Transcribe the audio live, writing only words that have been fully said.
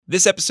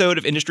This episode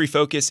of Industry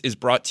Focus is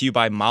brought to you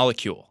by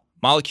Molekule.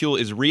 Molekule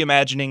is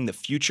reimagining the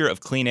future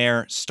of clean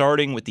air,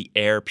 starting with the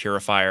air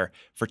purifier.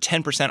 For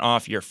 10%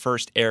 off your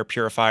first air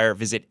purifier,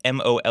 visit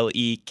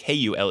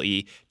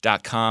molekule.com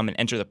and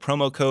enter the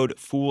promo code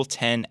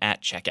FOOL10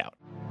 at checkout.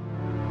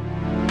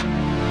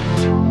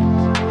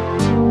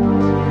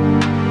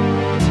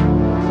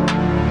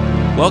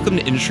 Welcome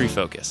to Industry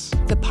Focus,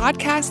 the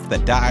podcast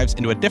that dives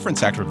into a different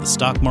sector of the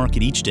stock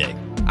market each day.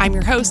 I'm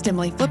your host,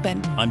 Emily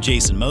Flippen. I'm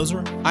Jason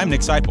Moser. I'm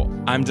Nick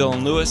Seipel. I'm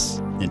Dylan Lewis.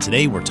 And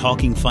today we're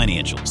talking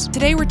financials.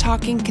 Today we're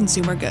talking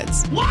consumer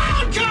goods.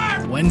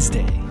 Wildcard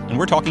Wednesday. And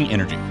we're talking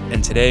energy.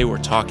 And today we're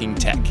talking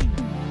tech.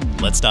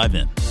 Let's dive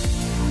in.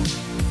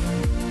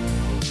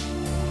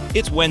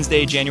 It's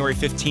Wednesday, January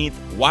 15th,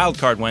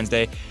 Wildcard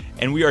Wednesday,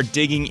 and we are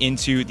digging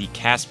into the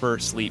Casper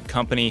Sleep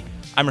Company.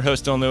 I'm your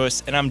host, Dylan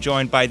Lewis, and I'm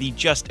joined by the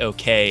just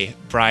okay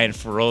Brian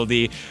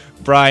Feroldi.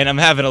 Brian, I'm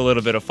having a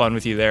little bit of fun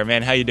with you there,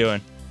 man. How you doing?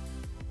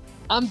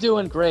 I'm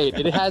doing great.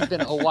 It has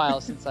been a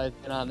while since I've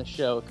been on the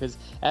show because,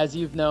 as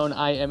you've known,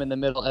 I am in the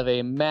middle of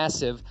a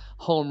massive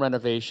home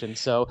renovation.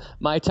 So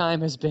my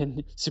time has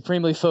been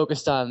supremely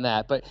focused on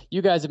that. But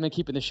you guys have been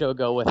keeping the show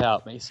go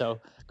without me. So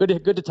good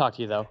to talk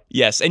to you, though.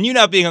 Yes, and you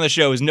not being on the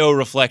show is no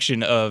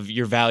reflection of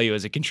your value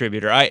as a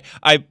contributor.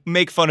 I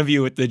make fun of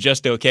you with the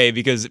just okay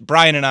because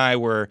Brian and I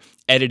were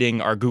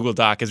editing our Google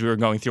Doc as we were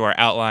going through our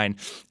outline,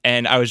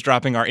 and I was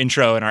dropping our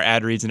intro and our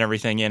ad reads and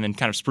everything in and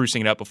kind of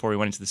sprucing it up before we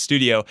went into the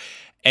studio.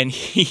 And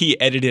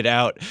he edited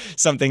out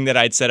something that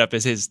I'd set up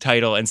as his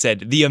title and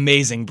said, "The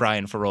amazing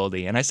Brian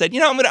Feroldi." And I said,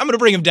 I'm gonna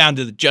bring him down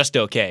to the just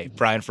okay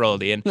Brian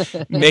Feroldi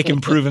and make him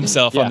prove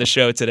himself on the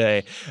show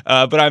today.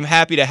 But I'm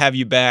happy to have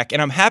you back,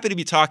 and I'm happy to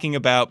be talking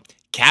about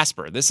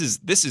Casper. This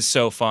is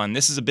so fun.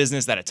 This is a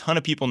business that a ton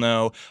of people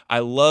know. I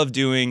love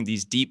doing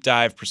these deep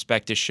dive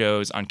prospectus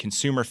shows on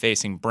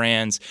consumer-facing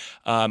brands.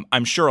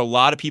 I'm sure a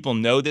lot of people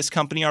know this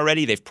company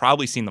already. They've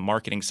probably seen the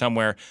marketing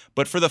somewhere.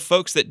 But for the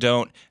folks that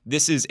don't,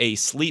 this is a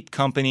sleep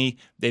company.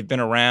 They've been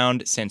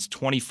around since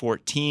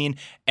 2014,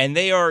 and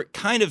they are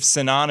kind of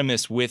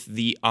synonymous with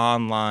the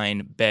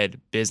online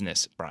bed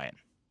business, Brian.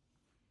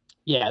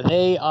 Yeah,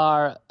 they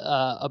are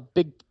a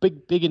big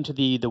into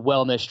the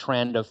wellness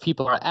trend of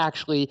people are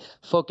actually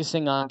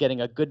focusing on getting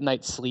a good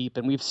night's sleep.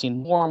 And we've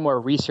seen more and more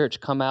research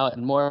come out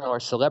and more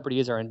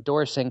celebrities are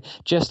endorsing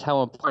just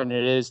how important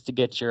it is to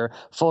get your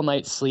full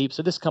night's sleep.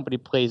 So this company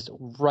plays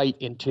right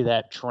into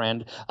that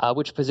trend,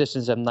 which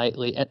positions them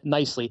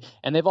nicely.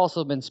 And they've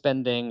also been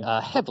spending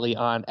heavily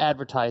on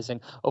advertising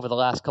over the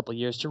last couple of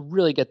years to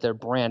really get their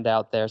brand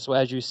out there. So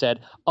as you said,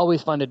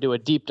 always fun to do a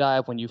deep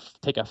dive when you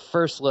take a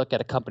first look at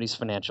a company's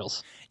financials.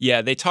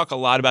 Yeah, they talk a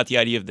lot about the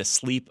idea of the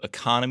sleep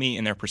economy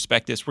in their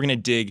prospectus. We're going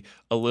to dig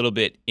a little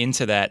bit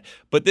into that.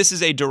 But this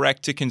is a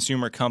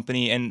direct-to-consumer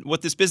company, and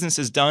what this business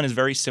has done is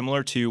very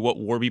similar to what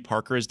Warby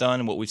Parker has done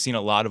and what we've seen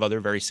a lot of other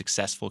very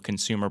successful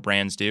consumer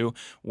brands do,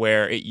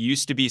 where it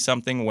used to be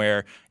something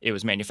where it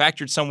was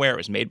manufactured somewhere, it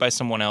was made by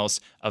someone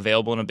else,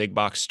 available in a big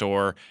box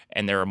store,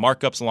 and there are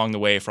markups along the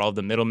way for all of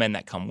the middlemen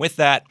that come with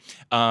that.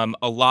 A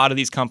lot of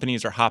these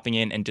companies are hopping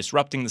in and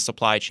disrupting the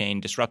supply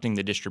chain, disrupting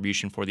the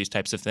distribution for these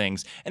types of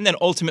things, and then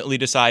ultimately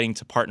deciding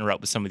to partner up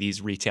with some of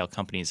these retail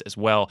companies as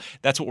well.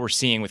 That's what we're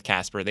seeing with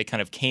Casper. They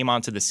kind of came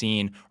onto the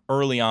scene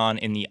early on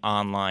in the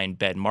online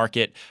bed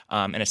market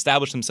and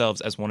established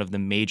themselves as one of the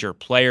major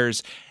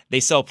players. They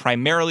sell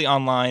primarily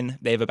online.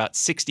 They have about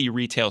 60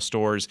 retail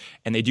stores,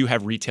 and they do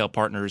have retail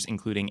partners,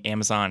 including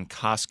Amazon,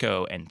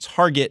 Costco, and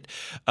Target.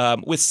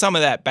 With some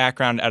of that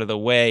background out of the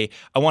way,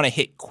 I want to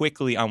hit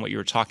quickly on what you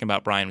were talking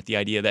about, Brian, with the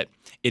idea that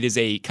it is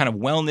a kind of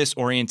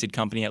wellness-oriented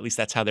company. At least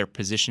that's how they're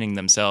positioning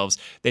themselves.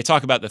 They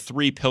talk about the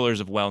three pillars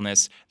of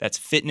wellness. That's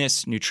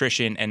fitness,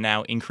 nutrition, and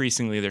now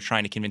increasingly they're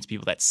trying to convince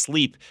people that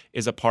sleep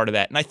is a part of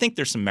that. And I think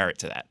there's some merit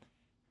to that.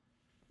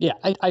 Yeah,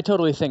 I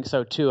totally think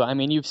so, too. I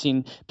mean, you've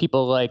seen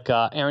people like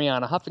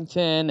Ariana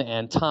Huffington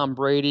and Tom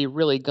Brady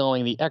really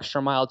going the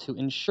extra mile to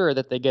ensure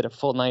that they get a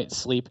full night's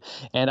sleep.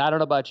 And I don't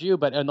know about you,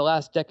 but in the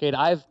last decade,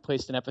 I've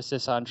placed an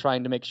emphasis on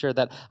trying to make sure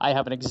that I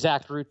have an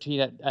exact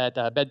routine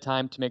at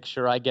bedtime to make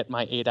sure I get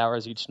my 8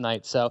 hours each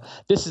night. So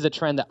this is a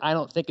trend that I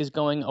don't think is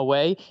going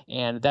away,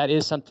 and that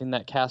is something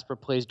that Casper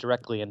plays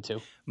directly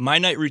into. My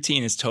night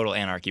routine is total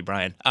anarchy,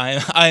 Brian.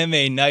 I am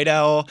a night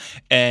owl,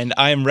 and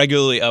I am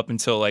regularly up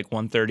until like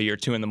 1:30 or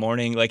 2 in the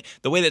morning. Like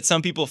the way that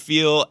some people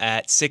feel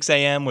at 6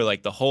 a.m. where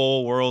like the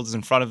whole world is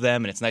in front of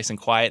them and it's nice and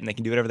quiet and they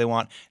can do whatever they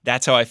want.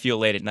 That's how I feel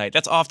late at night.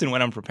 That's often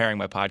when I'm preparing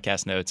my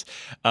podcast notes.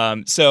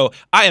 So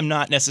I am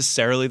not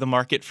necessarily the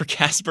market for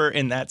Casper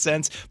in that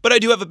sense, but I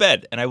do have a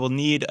bed and I will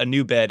need a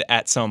new bed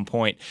at some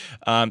point.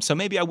 So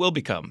maybe I will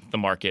become the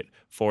market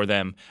for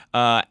them.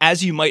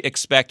 As you might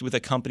expect with a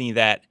company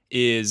that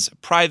is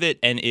private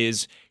and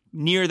is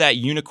near that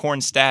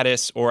unicorn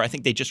status, or I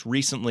think they just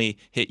recently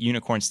hit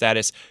unicorn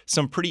status,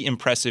 some pretty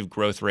impressive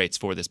growth rates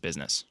for this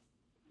business.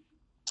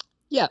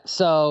 Yeah,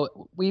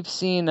 so we've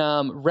seen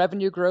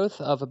revenue growth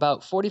of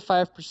about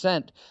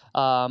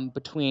 45%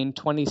 between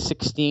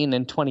 2016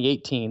 and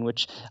 2018,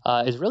 which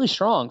is really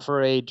strong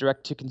for a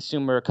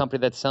direct-to-consumer company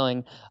that's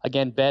selling,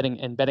 again,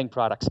 betting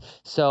products.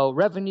 So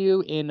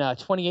revenue in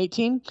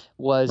 2018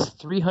 was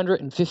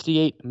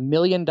 $358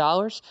 million,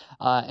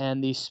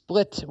 and the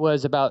split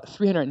was about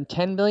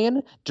 $310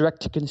 million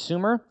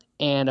direct-to-consumer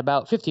and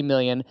about 50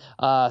 million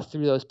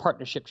through those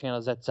partnership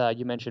channels that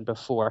you mentioned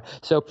before.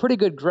 So pretty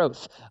good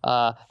growth.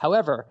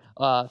 However,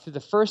 through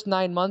the first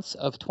 9 months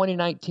of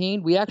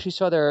 2019, we actually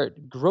saw their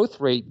growth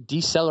rate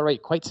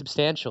decelerate quite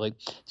substantially.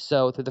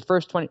 So through the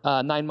first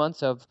 9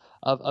 months of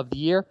the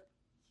year,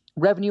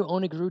 revenue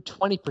only grew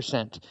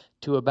 20%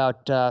 to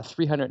about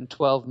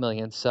 312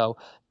 million. So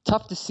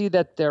tough to see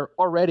that they're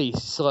already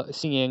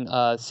seeing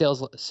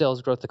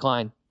sales growth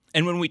decline.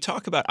 And when we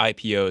talk about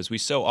IPOs, we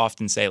so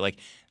often say like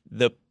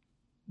the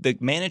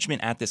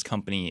management at this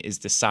company is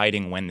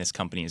deciding when this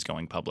company is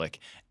going public.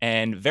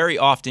 And very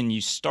often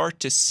you start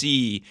to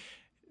see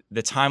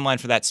the timeline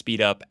for that speed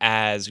up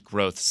as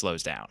growth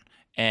slows down.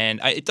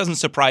 And it doesn't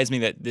surprise me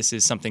that this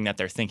is something that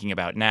they're thinking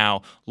about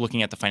now,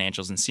 looking at the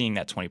financials and seeing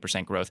that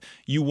 20% growth.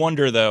 You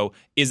wonder, though,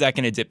 is that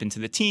going to dip into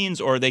the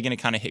teens, or are they going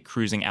to kind of hit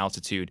cruising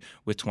altitude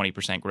with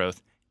 20%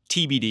 growth?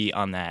 TBD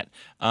on that.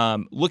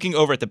 Looking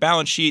over at the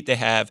balance sheet, they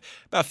have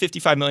about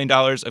 $55 million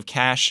of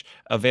cash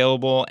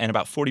available and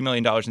about $40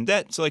 million in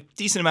debt. So like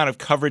decent amount of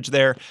coverage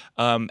there,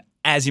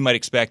 as you might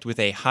expect with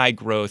a high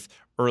growth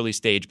early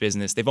stage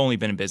business. They've only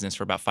been in business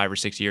for about 5 or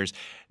 6 years.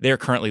 They're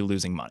currently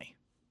losing money.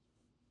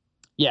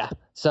 Yeah.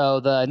 So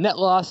the net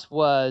loss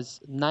was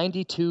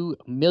 $92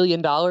 million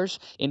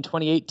in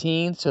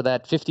 2018. So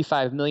that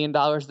 $55 million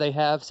they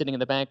have sitting in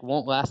the bank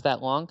won't last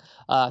that long.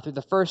 Through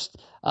the first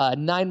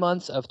 9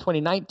 months of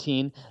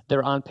 2019,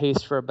 they're on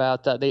pace for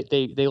about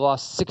they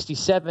lost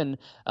 $67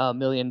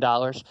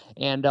 million.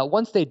 And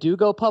once they do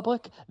go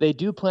public, they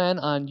do plan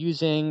on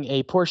using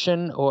a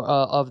portion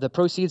of the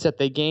proceeds that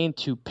they gain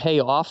to pay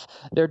off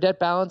their debt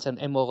balance,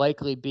 and will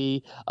likely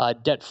be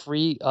debt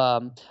free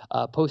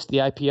post the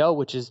IPO,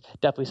 which is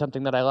definitely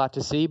something that I like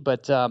to see.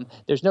 But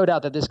there's no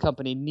doubt that this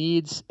company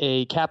needs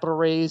a capital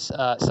raise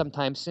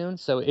sometime soon.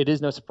 So it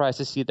is no surprise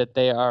to see that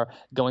they are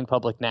going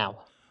public now.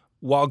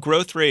 While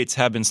growth rates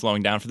have been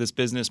slowing down for this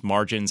business,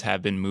 margins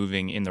have been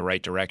moving in the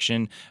right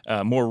direction.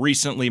 More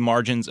recently,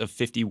 margins of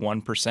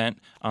 51%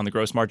 on the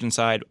gross margin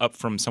side, up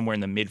from somewhere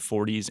in the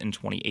mid-40s in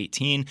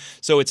 2018.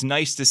 So it's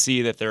nice to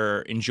see that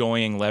they're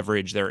enjoying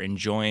leverage. They're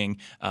enjoying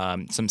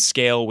some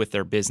scale with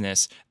their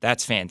business.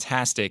 That's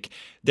fantastic.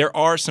 There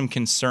are some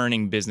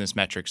concerning business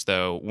metrics,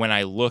 though, when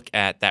I look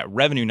at that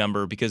revenue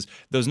number, because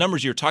those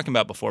numbers you were talking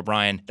about before,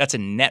 Brian, that's a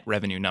net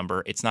revenue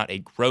number. It's not a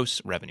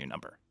gross revenue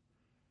number.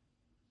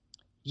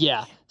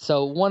 Yeah.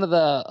 So one of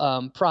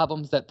the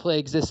problems that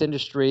plagues this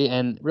industry,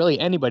 and really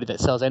anybody that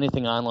sells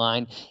anything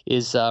online,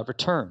 is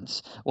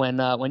returns.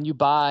 When you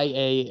buy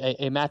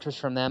a mattress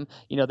from them,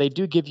 they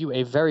do give you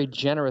a very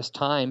generous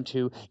time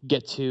to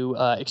get to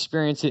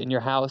experience it in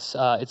your house.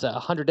 It's a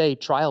 100-day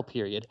trial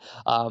period.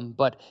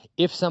 But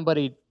if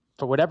somebody,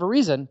 for whatever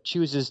reason,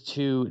 chooses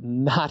to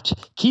not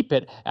keep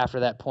it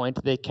after that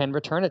point, they can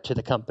return it to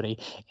the company.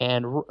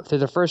 And through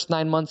the first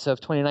 9 months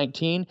of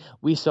 2019,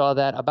 we saw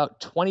that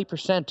about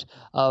 20%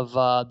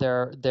 of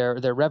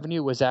their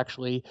revenue was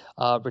actually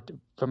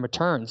from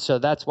returns. So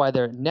that's why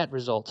their net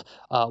result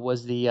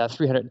was the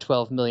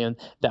 312 million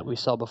that we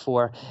saw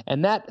before.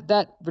 And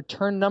that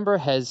return number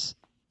has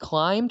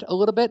climbed a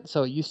little bit.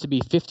 So it used to be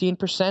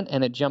 15%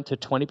 and it jumped to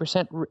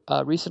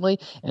 20% recently.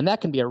 And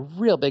that can be a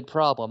real big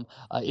problem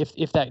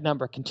if that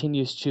number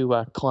continues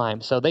to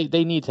climb. So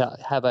they need to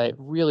have a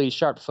really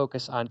sharp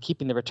focus on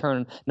keeping the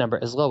return number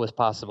as low as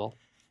possible.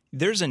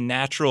 There's a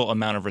natural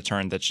amount of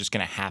return that's just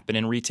going to happen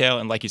in retail.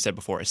 And like you said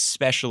before,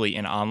 especially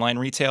in online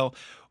retail.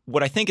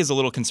 What I think is a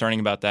little concerning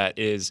about that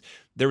is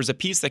there was a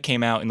piece that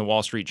came out in the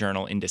Wall Street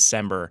Journal in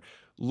December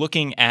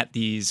looking at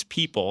these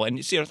people, and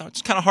it's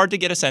kind of hard to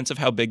get a sense of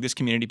how big this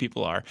community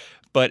people are,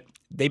 but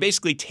they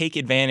basically take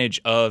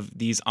advantage of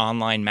these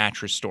online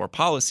mattress store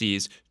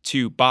policies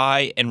to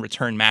buy and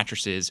return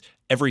mattresses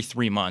every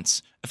 3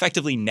 months,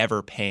 effectively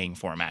never paying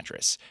for a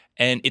mattress.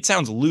 And it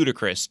sounds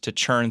ludicrous to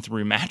churn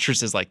through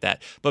mattresses like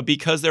that, but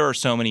because there are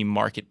so many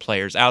market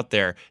players out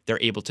there, they're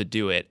able to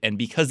do it. And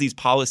because these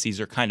policies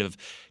are kind of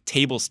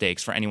table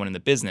stakes for anyone in the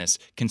business,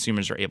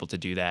 consumers are able to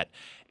do that.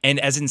 And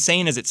as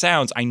insane as it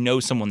sounds, I know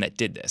someone that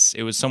did this.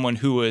 It was someone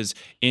who was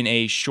in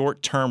a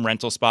short-term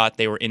rental spot.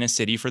 They were in a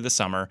city for the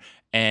summer,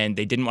 and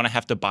they didn't want to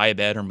have to buy a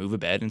bed or move a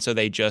bed. And so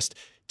they just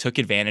took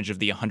advantage of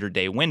the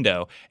 100-day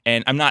window.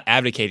 And I'm not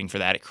advocating for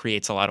that. It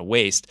creates a lot of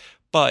waste.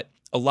 But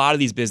a lot of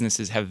these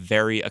businesses have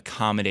very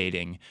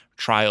accommodating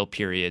trial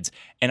periods.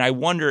 And I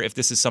wonder if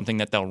this is something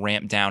that they'll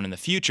ramp down in the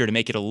future to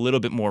make it a little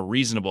bit more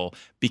reasonable,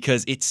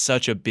 because it's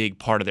such a big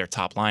part of their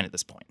top line at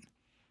this point.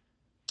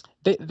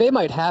 They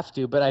might have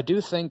to, but I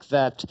do think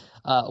that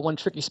one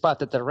tricky spot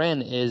that they're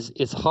in is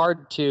it's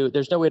hard to.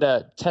 There's no way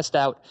to test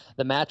out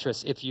the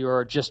mattress if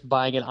you're just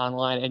buying it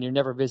online and you're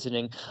never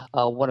visiting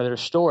one of their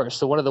stores.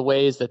 So one of the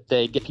ways that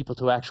they get people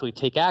to actually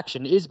take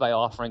action is by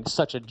offering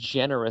such a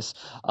generous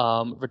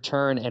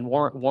return and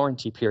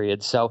warranty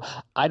period. So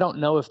I don't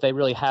know if they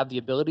really have the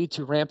ability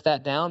to ramp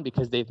that down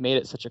because they've made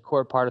it such a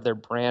core part of their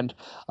brand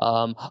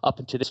up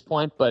until this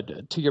point.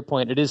 But to your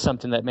point, it is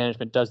something that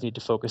management does need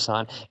to focus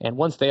on. And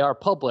once they are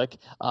public,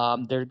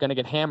 they're going to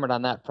get hammered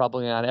on that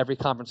probably on every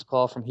conference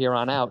call from here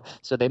on out.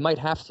 So they might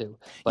have to.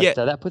 But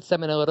that puts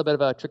them in a little bit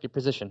of a tricky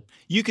position.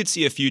 You could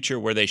see a future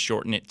where they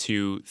shorten it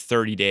to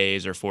 30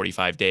 days or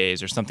 45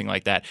 days or something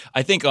like that.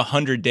 I think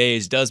 100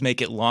 days does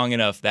make it long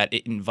enough that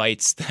it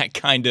invites that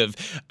kind of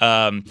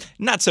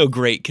not so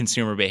great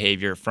consumer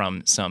behavior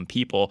from some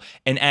people.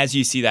 And as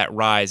you see that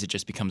rise, it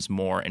just becomes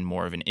more and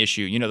more of an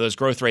issue. You know, those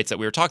growth rates that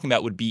we were talking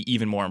about would be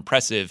even more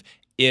impressive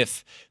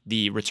if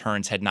the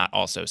returns had not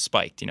also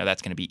spiked. You know,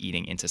 that's going to be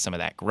eating into some of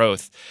that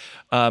growth.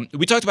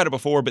 We talked about it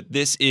before, but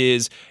this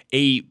is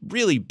a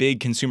really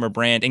big consumer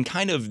brand and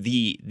kind of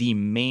the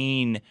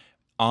main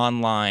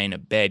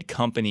online bed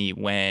company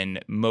when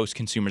most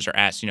consumers are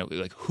asked, you know,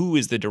 like, who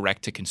is the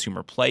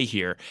direct-to-consumer play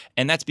here?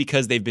 And that's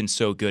because they've been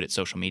so good at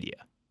social media.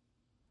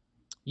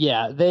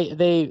 Yeah,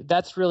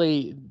 that's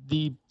really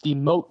the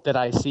moat that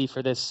I see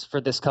for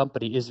this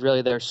company is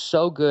really they're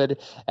so good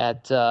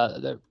at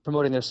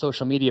promoting their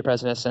social media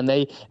presence, and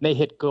they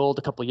hit gold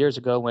a couple of years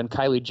ago when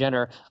Kylie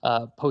Jenner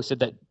posted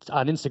that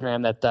on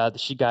Instagram that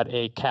she got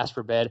a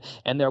Casper bed,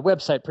 and their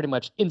website pretty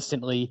much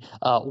instantly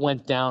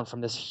went down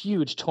from this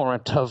huge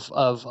torrent of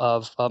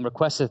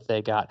requests that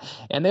they got.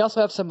 And they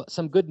also have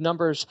some good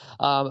numbers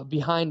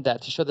behind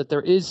that to show that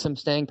there is some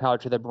staying power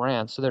to their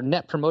brand. So their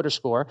Net Promoter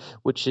Score,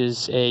 which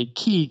is a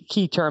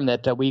key term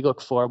that we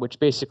look for, which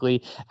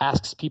basically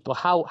asks people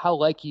how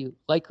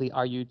likely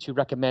are you to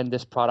recommend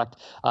this product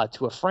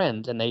to a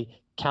friend, and they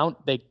count.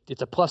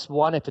 It's a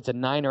 +1 if it's a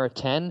 9 or a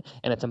 10,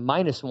 and it's a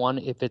 -1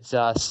 if it's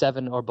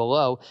 7 or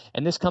below.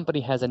 And this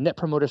company has a Net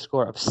Promoter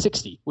Score of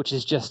 60, which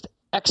is just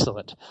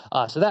excellent.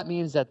 So that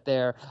means that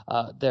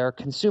their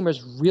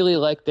consumers really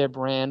like their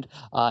brand,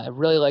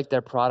 really like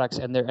their products,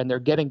 and they're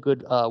getting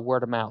good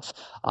word of mouth.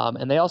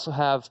 And they also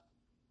have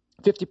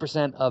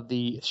 50% of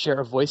the share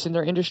of voice in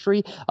their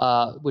industry,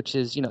 which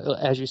is, you know,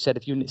 as you said,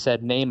 if you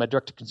said name a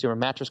direct-to-consumer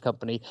mattress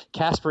company,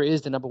 Casper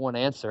is the number one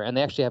answer, and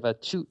they actually have a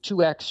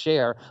 2x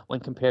share when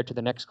compared to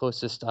the next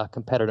closest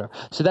competitor.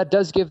 So that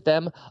does give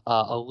them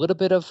a little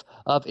bit of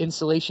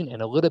insulation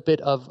and a little bit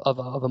of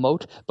a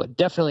moat, but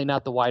definitely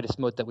not the widest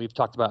moat that we've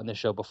talked about in this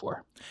show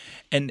before.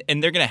 And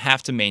they're going to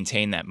have to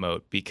maintain that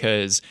moat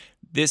because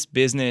this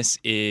business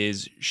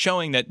is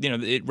showing that, you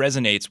know, it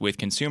resonates with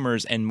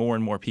consumers and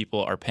more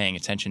people are paying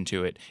attention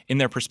to it. In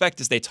their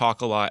prospectus, they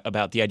talk a lot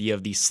about the idea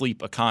of the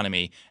sleep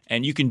economy,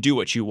 and you can do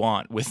what you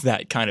want with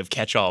that kind of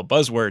catch-all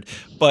buzzword.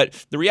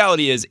 But the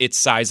reality is it's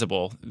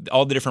sizable.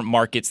 All the different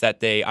markets that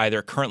they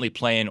either currently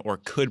play in or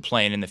could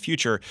play in the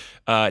future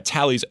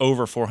tallies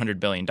over $400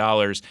 billion.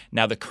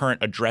 Now, the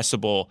current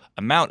addressable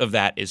amount of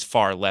that is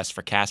far less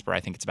for Casper.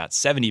 I think it's about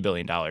 $70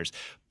 billion.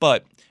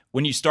 But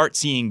when you start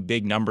seeing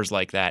big numbers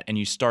like that and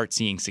you start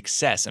seeing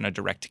success in a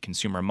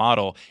direct-to-consumer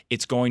model,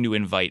 it's going to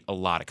invite a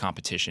lot of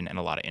competition and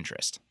a lot of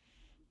interest.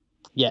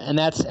 Yeah, and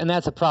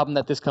that's a problem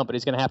that this company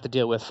is going to have to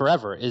deal with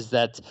forever. Is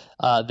that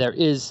there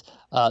is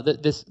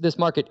this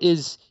market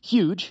is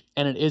huge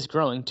and it is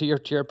growing. To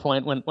your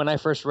point, when I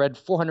first read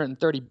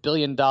 $430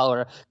 billion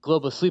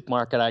global sleep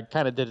market, I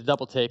kind of did a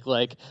double take.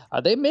 Like,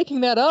 are they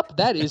making that up?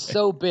 That is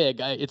so big.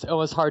 It's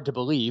almost hard to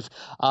believe.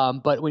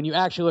 But when you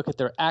actually look at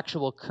their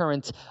actual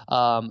current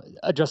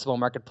addressable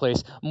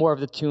marketplace, more of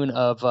the tune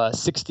of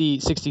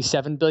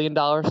 $67 billion,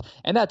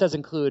 and that does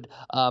include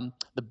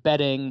the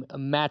bedding,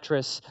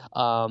 mattress,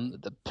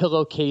 the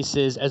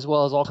pillowcases, as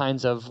well as all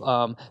kinds of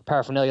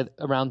paraphernalia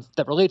around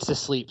that relates to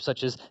sleep,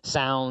 such as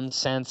sound,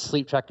 sense,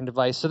 sleep tracking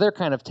device. So they're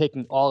kind of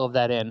taking all of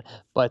that in.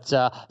 But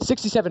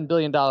 $67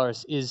 billion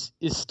is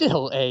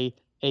still a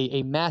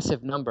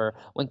massive number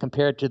when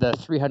compared to the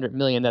 $300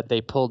 million that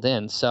they pulled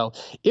in. So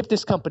if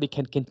this company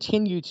can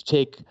continue to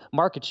take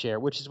market share,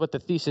 which is what the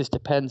thesis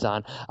depends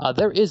on,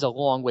 there is a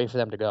long way for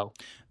them to go.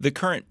 The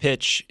current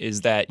pitch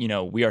is that, you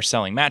know, we are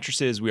selling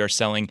mattresses, we are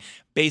selling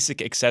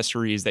basic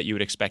accessories that you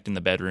would expect in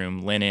the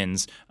bedroom,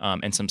 linens,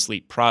 and some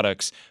sleep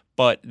products.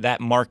 But that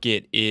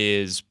market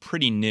is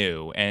pretty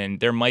new,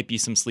 and there might be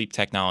some sleep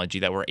technology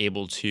that we're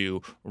able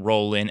to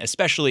roll in,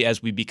 especially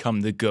as we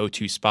become the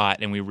go-to spot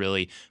and we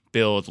really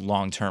build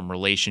long-term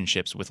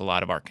relationships with a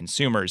lot of our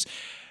consumers.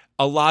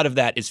 A lot of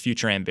that is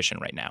future ambition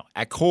right now.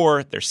 At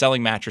core, they're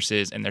selling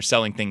mattresses, and they're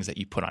selling things that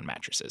you put on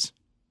mattresses.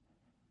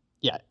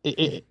 Yeah,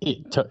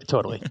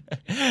 totally.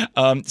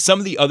 Some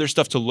of the other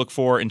stuff to look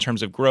for in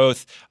terms of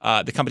growth,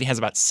 the company has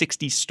about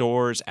 60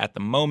 stores at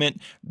the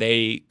moment.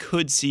 They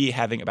could see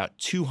having about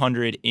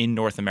 200 in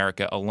North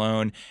America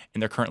alone,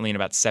 and they're currently in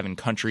about 7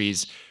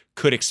 countries.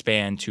 could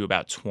expand to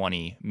about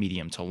 20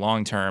 medium to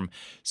long term.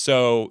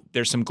 So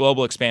there's some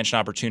global expansion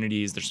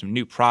opportunities, there's some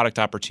new product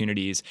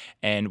opportunities,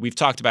 and we've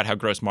talked about how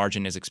gross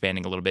margin is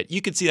expanding a little bit.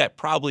 You could see that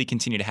probably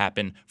continue to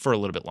happen for a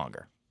little bit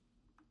longer.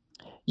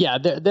 Yeah,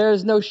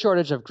 there's no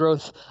shortage of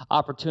growth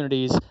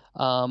opportunities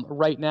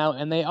right now,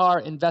 and they are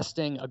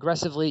investing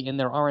aggressively in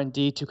their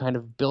R&D to kind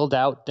of build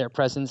out their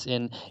presence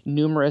in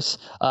numerous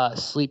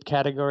sleep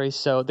categories.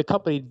 So the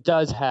company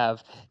does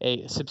have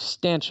a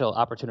substantial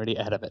opportunity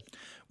ahead of it.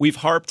 We've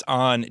harped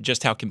on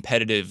just how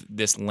competitive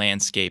this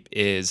landscape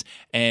is.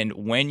 And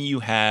when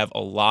you have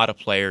a lot of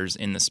players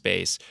in the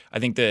space, I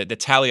think the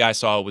tally I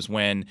saw was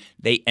when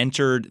they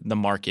entered the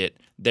market,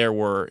 there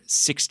were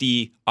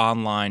 60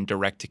 online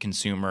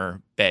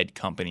direct-to-consumer bed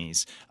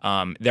companies.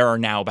 There are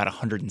now about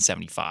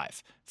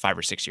 175, 5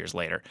 or 6 years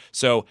later.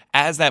 So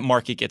as that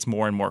market gets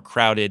more and more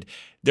crowded,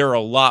 there are a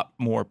lot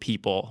more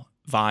people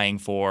vying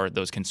for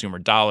those consumer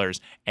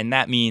dollars. And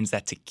that means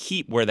that to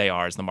keep where they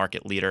are as the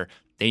market leader,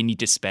 they need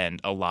to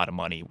spend a lot of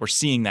money. We're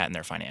seeing that in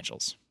their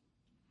financials.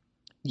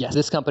 Yes,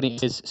 this company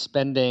is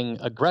spending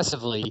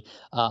aggressively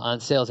on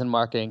sales and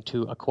marketing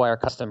to acquire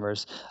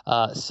customers.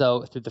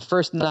 So through the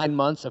first 9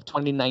 months of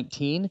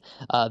 2019,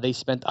 they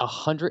spent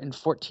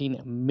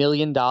 $114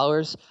 million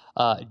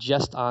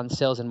just on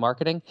sales and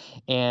marketing.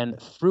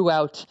 And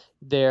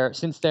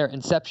since their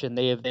inception,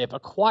 they have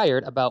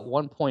acquired about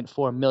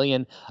 1.4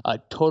 million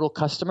total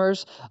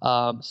customers.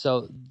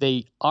 So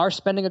they are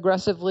spending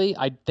aggressively.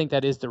 I think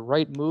that is the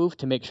right move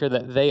to make sure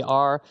that they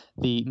are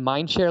the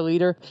mindshare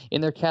leader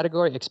in their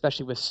category,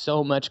 especially with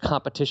so much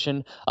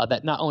competition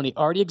that not only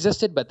already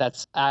existed, but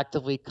that's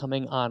actively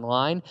coming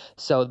online.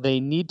 So they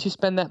need to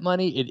spend that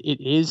money.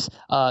 It is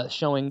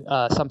showing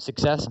some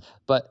success,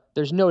 but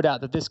there's no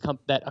doubt that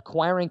that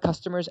acquiring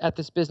customers at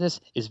this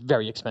business is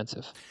very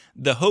expensive.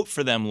 The hope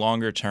for them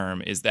longer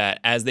term is that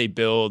as they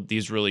build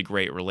these really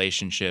great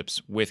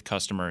relationships with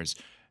customers,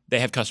 they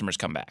have customers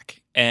come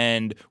back.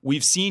 And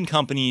we've seen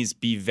companies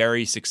be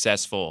very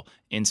successful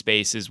in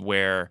spaces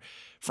where,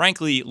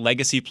 frankly,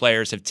 legacy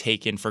players have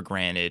taken for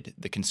granted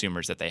the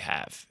consumers that they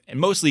have, and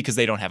mostly because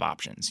they don't have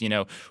options.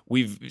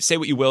 Say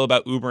what you will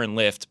about Uber and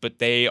Lyft, but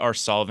they are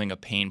solving a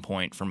pain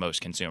point for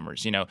most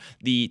consumers.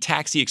 The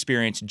taxi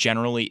experience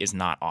generally is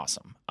not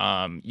awesome.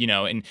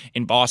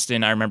 In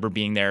Boston, I remember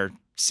being there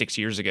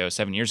 7 years ago,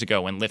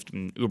 when Lyft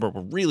and Uber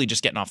were really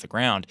just getting off the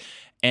ground.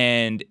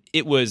 And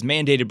it was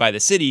mandated by the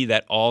city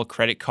that all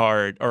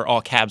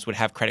cabs would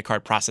have credit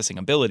card processing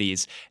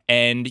abilities.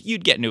 And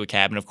you'd get into a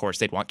cab, and of course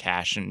they'd want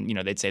cash, and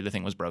they'd say the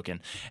thing was broken.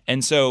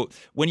 And so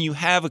when you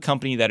have a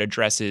company that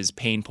addresses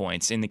pain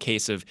points, in the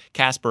case of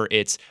Casper,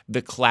 it's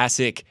the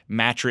classic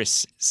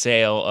mattress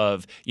sale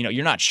of,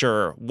 you're not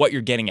sure what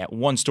you're getting at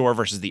one store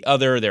versus the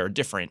other. There are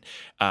different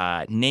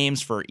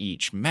names for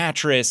each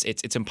mattress.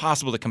 It's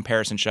impossible to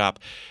comparison shop.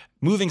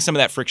 Moving some of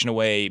that friction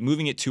away,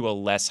 moving it to a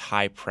less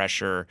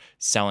high-pressure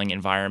selling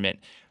environment,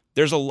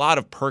 there's a lot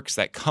of perks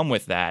that come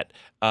with that,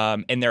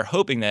 and they're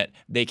hoping that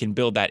they can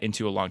build that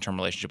into a long-term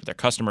relationship with their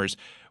customers.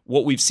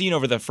 What we've seen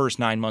over the first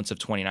 9 months of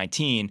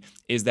 2019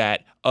 is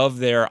that of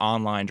their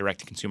online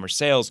direct-to-consumer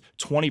sales,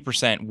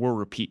 20% were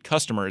repeat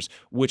customers,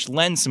 which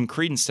lends some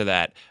credence to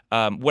that.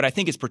 What I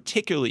think is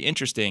particularly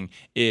interesting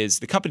is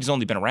the company's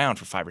only been around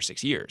for 5 or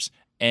 6 years.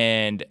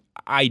 And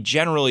I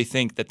generally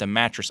think that the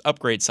mattress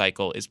upgrade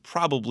cycle is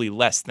probably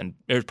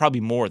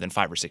more than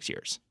 5 or 6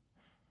 years.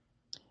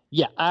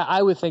 Yeah,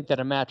 I would think that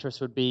a mattress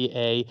would be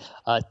a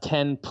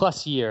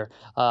 10-plus year,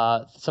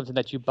 something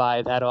that you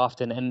buy that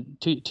often. And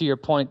to your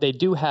point, they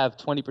do have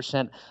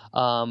 20%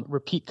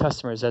 repeat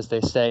customers, as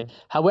they say.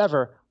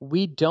 However,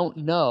 we don't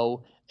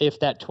know if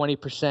that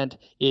 20%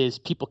 is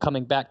people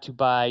coming back to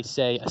buy,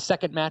 say, a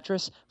second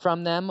mattress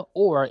from them,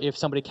 or if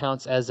somebody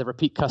counts as a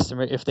repeat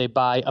customer if they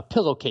buy a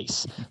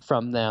pillowcase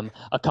from them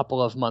a couple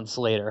of months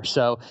later.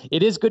 So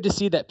it is good to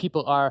see that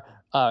people are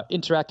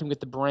interacting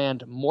with the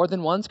brand more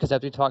than once, because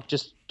as we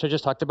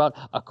just talked about,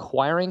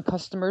 acquiring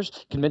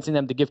customers, convincing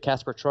them to give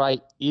Casper a try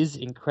is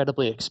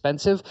incredibly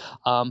expensive.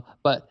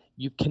 But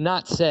you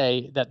cannot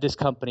say that this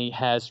company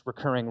has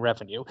recurring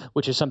revenue,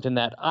 which is something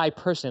that I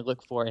personally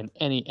look for in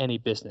any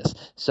business.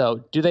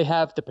 So do they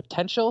have the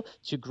potential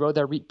to grow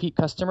their repeat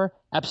customer?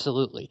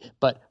 Absolutely.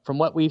 But from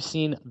what we've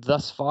seen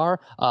thus far,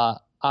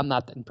 I'm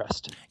not that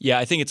impressed. Yeah,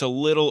 I think it's a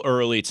little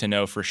early to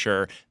know for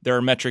sure. There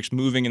are metrics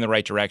moving in the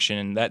right direction,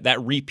 and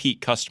that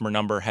repeat customer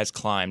number has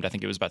climbed. I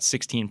think it was about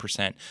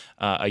 16%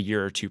 a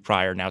year or two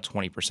prior, now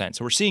 20%.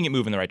 So we're seeing it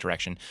move in the right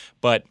direction,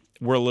 but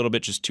we're a little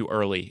bit just too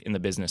early in the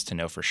business to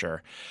know for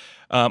sure.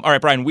 All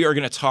right, Brian, we are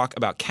going to talk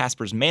about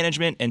Casper's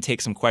management and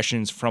take some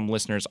questions from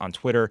listeners on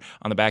Twitter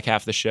on the back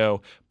half of the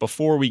show.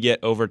 Before we get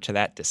over to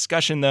that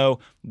discussion, though,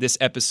 this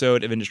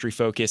episode of Industry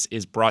Focus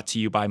is brought to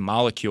you by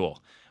Molekule.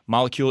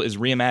 Molekule is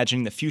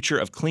reimagining the future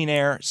of clean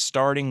air,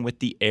 starting with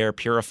the air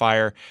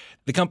purifier.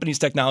 The company's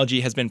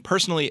technology has been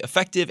personally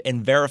effective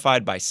and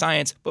verified by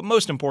science, but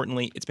most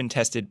importantly, it's been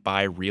tested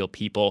by real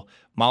people.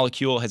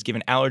 Molekule has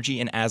given allergy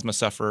and asthma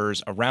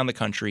sufferers around the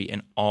country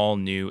an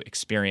all-new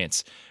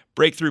experience.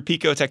 Breakthrough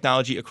Pico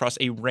technology across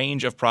a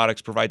range of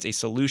products provides a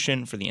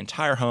solution for the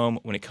entire home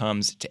when it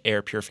comes to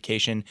air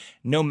purification.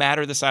 No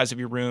matter the size of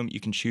your room, you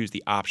can choose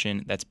the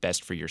option that's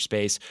best for your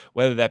space,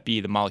 whether that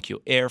be the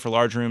Molecule Air for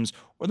large rooms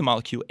or the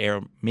Molecule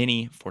Air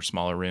Mini for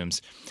smaller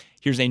rooms.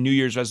 Here's a New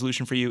Year's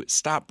resolution for you.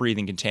 Stop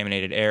breathing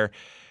contaminated air.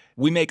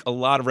 We make a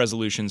lot of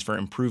resolutions for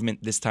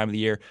improvement this time of the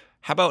year.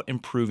 How about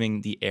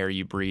improving the air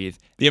you breathe?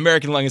 The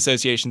American Lung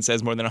Association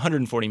says more than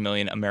 140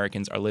 million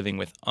Americans are living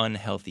with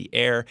unhealthy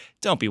air.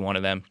 Don't be one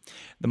of them.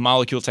 The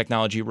Molecule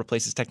technology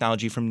replaces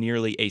technology from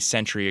nearly a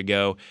century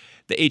ago.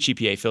 The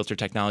HEPA filter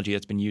technology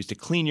that's been used to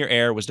clean your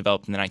air was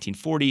developed in the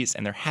 1940s,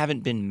 and there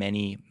haven't been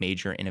many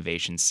major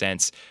innovations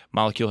since.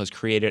 Molecule has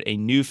created a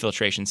new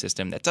filtration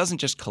system that doesn't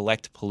just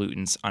collect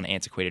pollutants on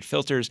antiquated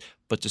filters,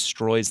 but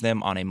destroys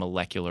them on a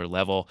molecular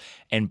level.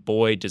 And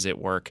boy, does it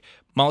work.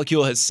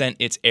 Molecule has sent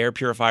its air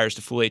purifiers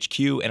to Fool HQ,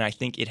 and I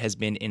think it has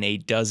been in a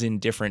dozen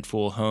different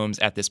Fool homes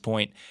at this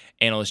point.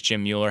 Analyst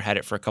Jim Mueller had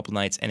it for a couple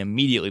nights and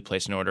immediately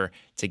placed an order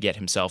to get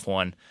himself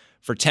one.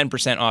 For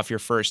 10% off your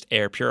first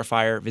air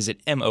purifier,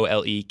 visit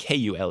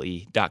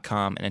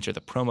molekule.com and enter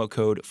the promo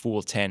code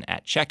FOOL10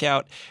 at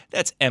checkout.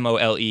 That's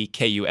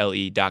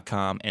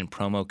molekule.com and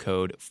promo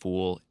code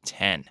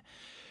FOOL10.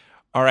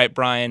 All right,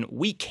 Brian,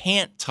 we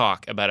can't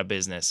talk about a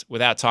business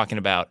without talking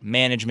about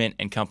management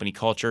and company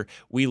culture.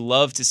 We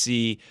love to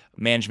see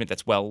management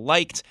that's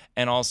well-liked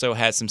and also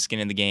has some skin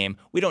in the game.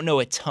 We don't know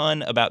a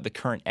ton about the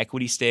current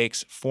equity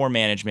stakes for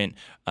management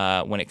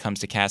when it comes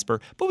to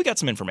Casper, but we got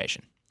some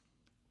information.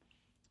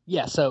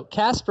 Yeah, so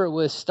Casper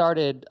was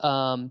started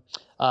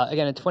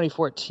again in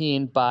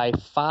 2014 by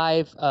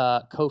 5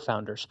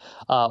 co-founders.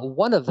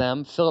 One of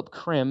them, Philip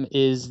Krim,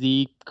 is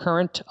the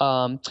current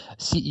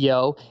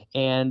CEO,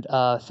 and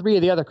 3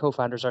 of the other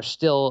co-founders are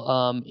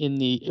still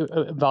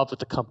involved with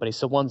the company.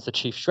 So one's the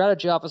chief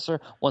strategy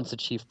officer, one's the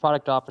chief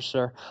product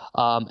officer,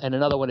 and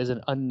another one is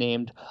an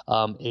unnamed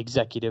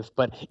executive.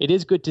 But it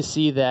is good to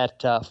see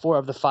that 4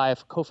 of the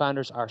 5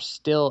 co-founders are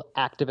still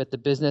active at the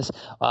business.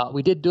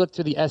 We did look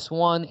through the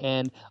S1,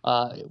 and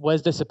it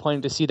was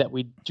disappointing to see that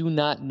we do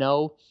not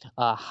know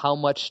how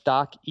much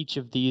stock each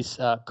of these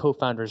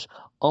co-founders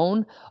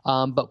own,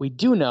 but we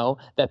do know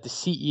that the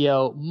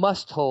CEO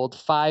must hold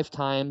 5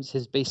 times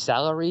his base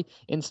salary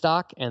in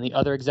stock, and the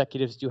other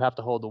executives do have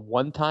to hold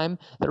 1 time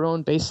their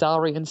own base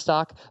salary in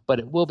stock. But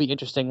it will be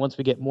interesting once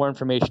we get more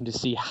information to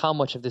see how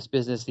much of this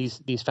business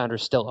these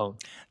founders still own.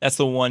 That's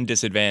the one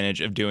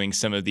disadvantage of doing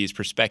some of these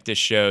prospectus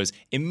shows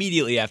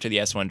immediately after the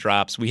S1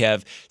 drops. We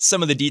have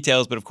some of the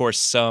details, but of course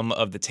some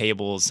of the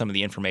tables, some of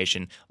the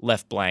information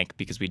left blank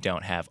because we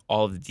don't have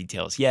all of the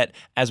details yet.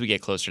 As we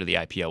get closer to the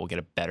IPO, we'll get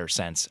a better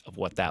sense of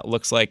what that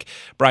looks like.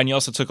 Brian, you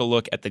also took a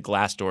look at the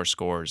Glassdoor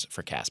scores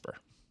for Casper.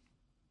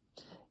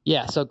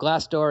 Yeah, so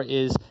Glassdoor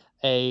is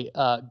a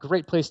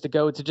great place to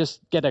go to just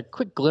get a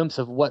quick glimpse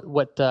of what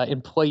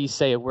employees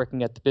say of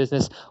working at the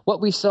business. What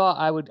we saw,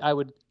 I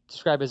would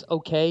describe as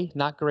okay,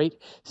 not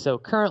great. So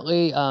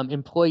currently,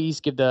 employees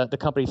give the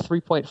company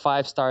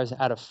 3.5 stars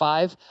out of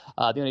 5.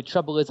 The only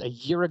trouble is a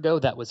year ago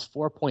that was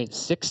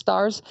 4.6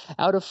 stars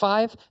out of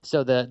 5.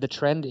 So the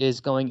trend is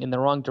going in the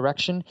wrong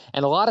direction.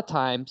 And a lot of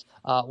times,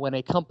 when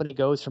a company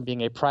goes from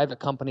being a private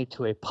company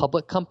to a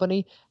public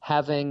company,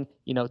 having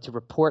to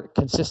report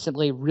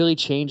consistently really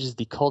changes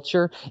the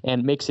culture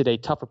and makes it a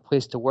tougher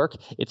place to work.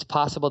 It's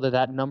possible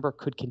that number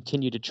could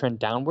continue to trend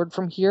downward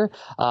from here.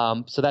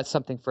 So that's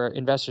something for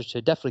investors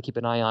to definitely keep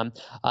an eye on.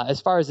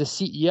 As far as the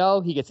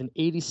CEO, he gets an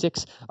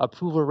 86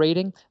 approval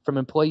rating from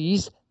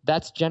employees.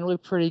 That's generally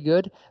pretty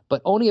good,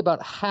 but only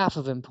about half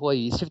of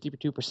employees,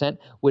 52%,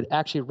 would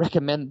actually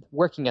recommend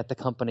working at the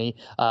company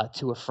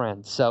to a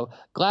friend. So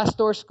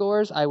Glassdoor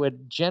scores I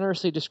would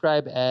generously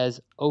describe as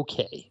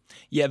okay.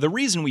 Yeah, the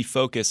reason we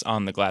focus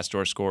on the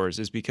Glassdoor scores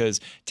is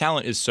because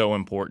talent is so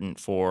important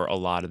for a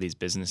lot of these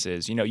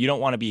businesses. You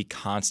don't want to be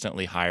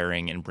constantly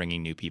hiring and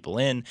bringing new people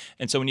in.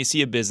 And so when you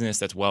see a business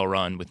that's well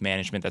run with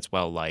management that's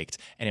well liked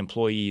and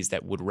employees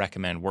that would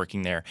recommend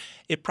working there,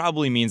 it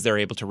probably means they're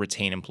able to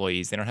retain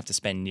employees. They don't have to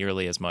spend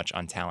nearly as much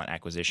on talent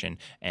acquisition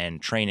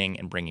and training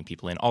and bringing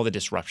people in, all the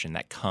disruption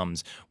that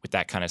comes with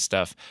that kind of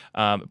stuff.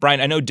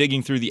 Brian, I know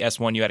digging through the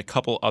S1, you had a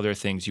couple other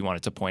things you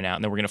wanted to point out,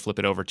 and then we're going to flip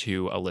it over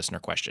to a listener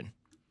question.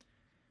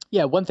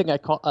 Yeah, one thing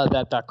that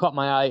caught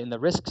my eye in the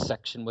risk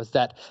section was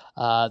that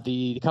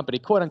the company,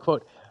 quote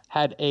unquote,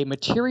 had a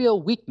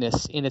material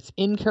weakness in its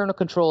internal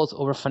controls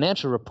over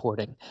financial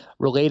reporting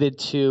related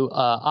to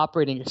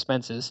operating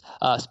expenses.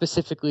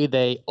 Specifically,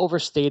 they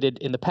overstated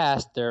in the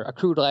past their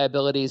accrued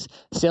liabilities,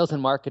 sales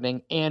and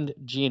marketing, and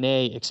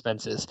G&A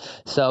expenses.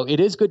 So it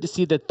is good to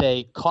see that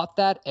they caught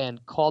that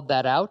and called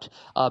that out,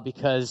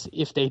 because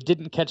if they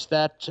didn't catch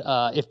that,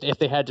 if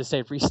they had to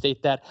say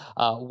restate that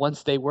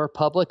once they were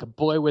public,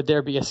 boy, would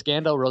there be a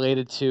scandal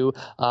related to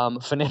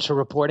financial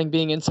reporting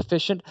being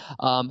insufficient.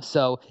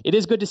 So it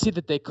is good to see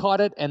that they caught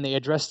it and they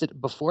addressed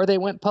it before they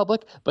went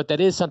public, but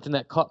that is something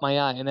that caught my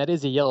eye, and that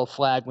is a yellow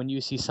flag when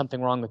you see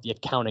something wrong with the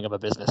accounting of a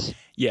business.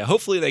 Yeah,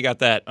 hopefully they got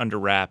that under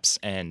wraps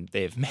and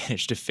they've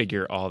managed to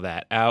figure all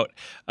that out.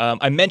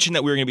 I mentioned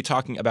that we were going to be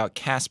talking about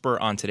Casper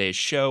on today's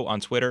show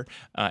on Twitter.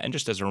 And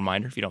just as a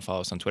reminder, if you don't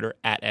follow us on Twitter,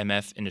 at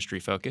MF Industry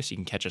Focus, you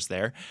can catch us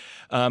there.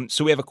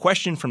 So we have a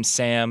question from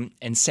Sam,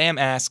 and Sam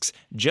asks,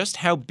 just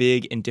how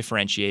big and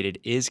differentiated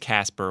is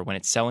Casper when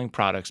it's selling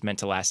products meant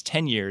to last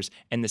 10 years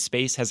and the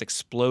space has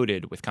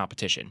exploded with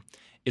competition?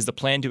 Is the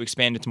plan to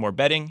expand into more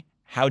betting?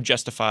 How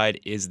justified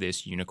is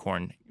this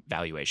unicorn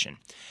valuation?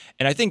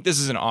 And I think this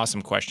is an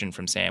awesome question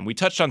from Sam. We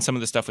touched on some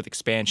of the stuff with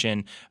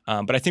expansion,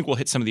 but I think we'll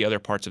hit some of the other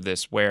parts of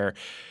this where,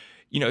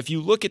 if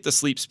you look at the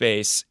sleep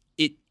space,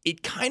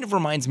 it kind of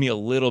reminds me a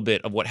little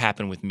bit of what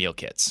happened with meal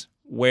kits,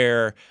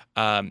 where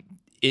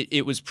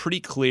it was pretty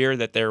clear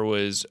that there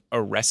was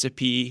a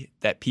recipe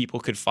that people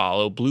could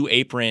follow. Blue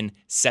Apron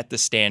set the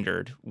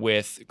standard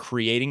with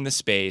creating the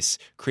space,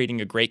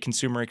 creating a great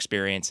consumer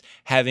experience,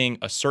 having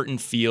a certain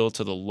feel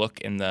to the look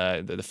and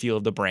the feel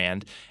of the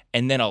brand.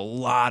 And then a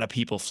lot of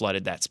people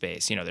flooded that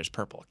space. There's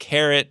Purple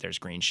Carrot, there's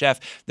Green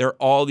Chef. There are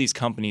all these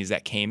companies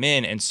that came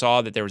in and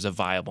saw that there was a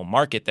viable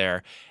market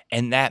there.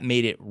 And that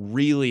made it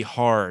really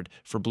hard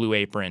for Blue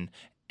Apron.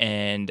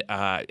 And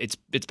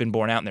it's been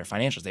borne out in their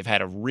financials. They've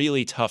had a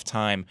really tough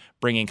time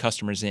bringing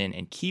customers in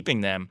and keeping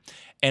them.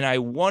 And I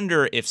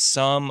wonder if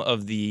some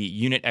of the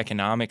unit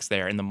economics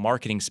there and the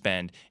marketing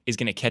spend is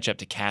going to catch up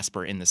to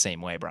Casper in the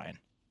same way, Brian.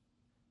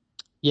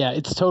 Yeah,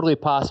 it's totally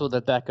possible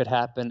that could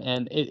happen.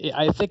 And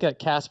I think that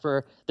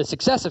Casper, the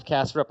success of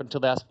Casper up until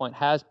that point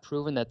has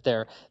proven that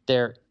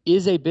there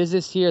is a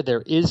business here.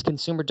 There is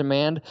consumer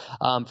demand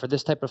for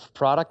this type of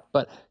product.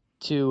 But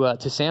to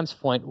Sam's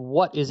point,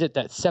 what is it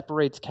that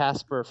separates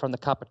Casper from the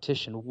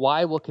competition?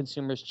 Why will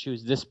consumers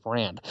choose this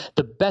brand?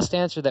 The best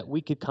answer that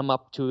we could come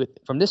up to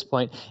from this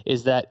point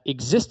is that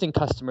existing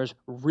customers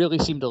really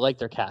seem to like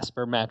their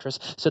Casper mattress.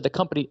 So the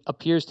company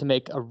appears to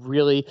make a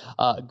really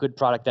good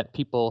product that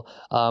people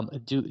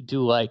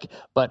do like.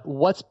 But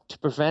what's to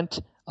prevent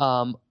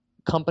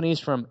companies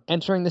from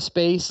entering the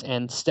space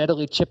and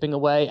steadily chipping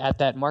away at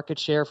that market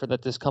share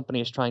that this company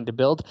is trying to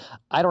build?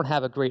 I don't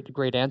have a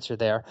great answer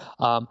there.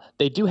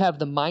 They do have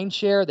the mind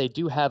share. They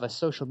do have a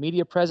social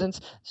media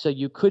presence. So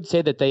you could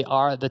say that they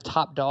are the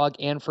top dog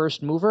and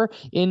first mover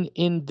in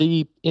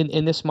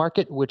this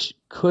market, which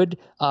could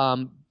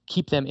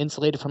keep them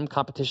insulated from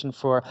competition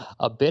for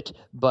a bit.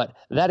 But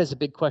that is a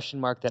big question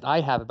mark that I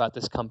have about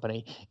this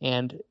company.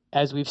 And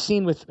as we've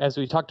seen as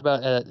we talked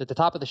about at the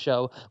top of the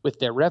show with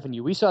their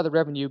revenue, we saw the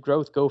revenue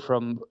growth go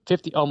from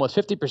almost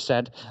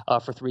 50%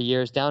 for 3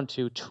 years down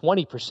to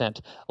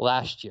 20%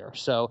 last year.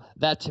 So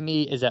that to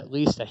me is at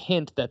least a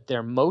hint that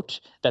their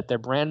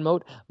brand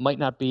moat might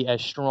not be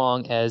as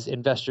strong as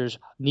investors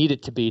need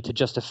it to be to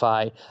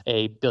justify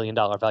a $1 billion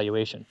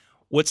valuation.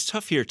 What's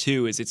tough here,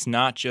 too, is it's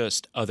not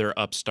just other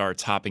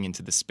upstarts hopping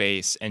into the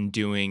space and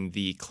doing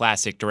the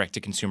classic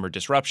direct-to-consumer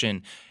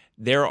disruption.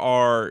 There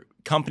are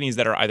companies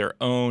that are either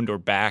owned or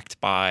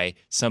backed by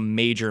some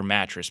major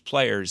mattress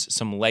players,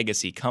 some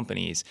legacy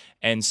companies.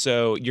 And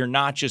so you're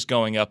not just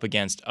going up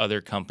against other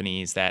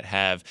companies that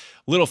have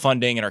little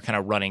funding and are kind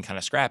of running kind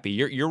of scrappy.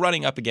 You're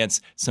running up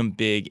against some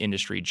big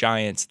industry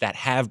giants that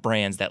have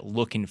brands that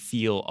look and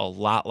feel a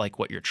lot like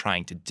what you're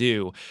trying to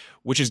do,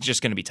 which is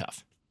just going to be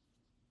tough.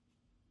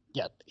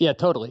 Yeah,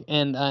 totally.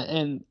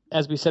 And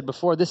as we said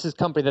before, this is a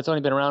company that's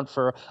only been around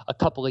for a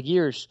couple of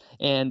years,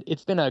 and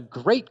it's been a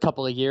great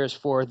couple of years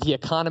for the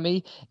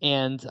economy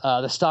and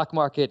the stock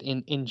market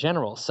in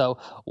general. So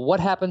what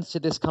happens to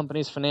this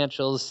company's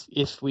financials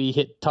if we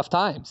hit tough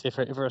times, if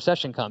a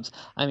recession comes?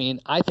 I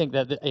mean, I think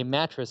that a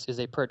mattress is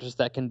a purchase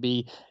that can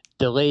be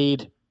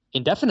delayed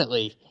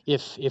indefinitely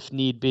if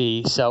need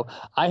be. So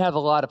I have a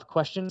lot of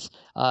questions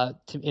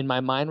in my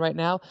mind right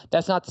now.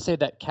 That's not to say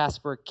that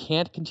Casper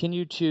can't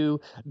continue to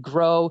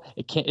grow.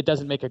 It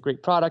doesn't make a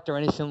great product or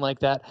anything like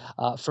that.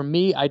 For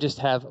me, I just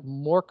have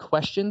more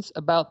questions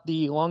about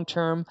the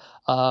long-term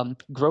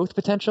growth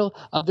potential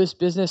of this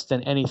business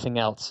than anything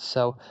else.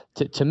 So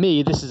to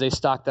me, this is a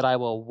stock that I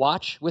will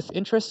watch with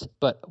interest,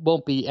 but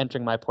won't be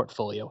entering my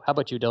portfolio. How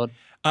about you, Dylan?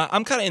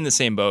 I'm kind of in the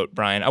same boat,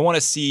 Brian. I want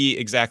to see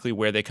exactly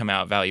where they come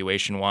out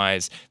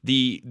valuation-wise.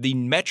 The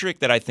metric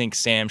that I think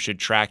Sam should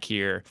track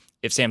here,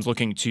 if Sam's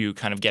looking to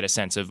kind of get a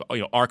sense of,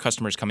 our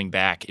customers coming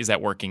back, is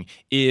that working,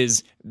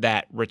 is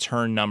that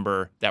return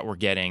number that we're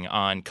getting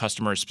on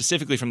customers,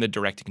 specifically from the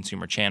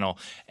direct-to-consumer channel.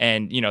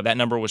 And, that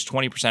number was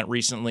 20%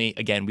 recently.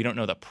 Again, we don't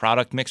know the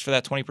product mix for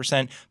that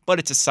 20%, but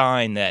it's a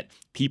sign that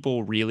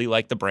people really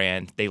like the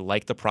brand. They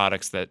like the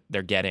products that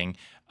they're getting.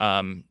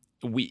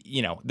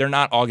 they're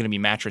not all going to be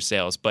mattress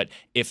sales, but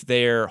if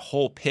their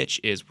whole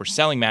pitch is we're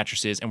selling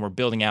mattresses and we're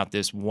building out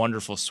this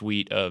wonderful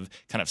suite of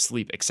kind of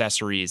sleep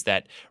accessories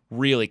that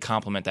really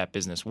complement that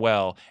business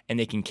well, and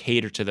they can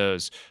cater to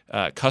those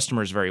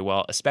customers very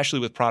well, especially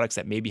with products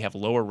that maybe have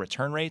lower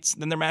return rates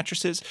than their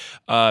mattresses,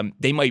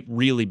 they might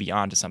really be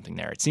onto something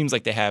there. It seems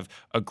like they have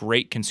a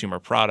great consumer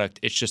product.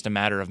 It's just a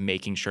matter of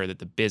making sure that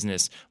the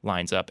business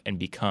lines up and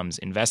becomes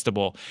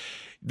investable.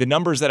 The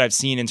numbers that I've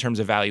seen in terms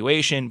of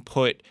valuation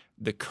put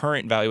the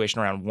current valuation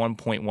around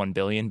 $1.1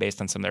 billion based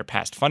on some of their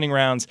past funding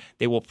rounds.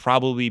 They will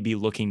probably be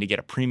looking to get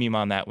a premium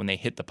on that when they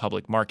hit the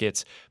public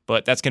markets,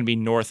 but that's going to be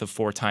north of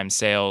 4 times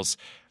sales.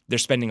 They're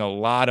spending a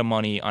lot of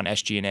money on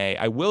SG&A.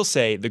 I will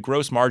say the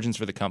gross margins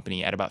for the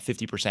company at about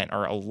 50%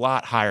 are a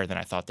lot higher than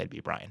I thought they'd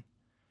be, Brian.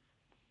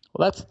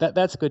 Well,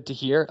 that's good to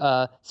hear.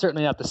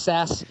 Certainly not the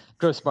SaaS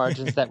gross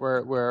margins that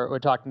we're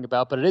talking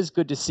about, but it is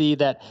good to see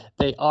that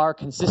they are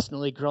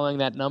consistently growing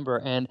that number.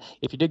 And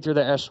if you dig through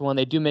their S1,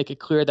 they do make it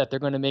clear that they're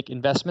going to make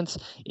investments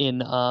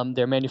in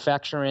their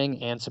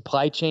manufacturing and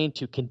supply chain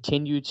to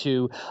continue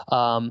to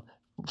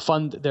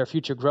fund their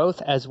future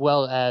growth, as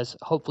well as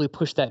hopefully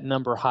push that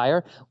number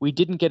higher. We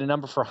didn't get a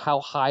number for how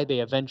high they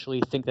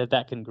eventually think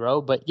that can grow,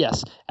 but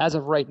yes, as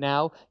of right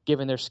now,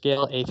 given their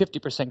scale, a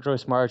 50%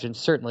 gross margin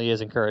certainly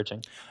is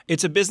encouraging.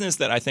 It's a business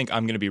that I think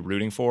I'm going to be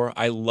rooting for.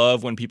 I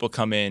love when people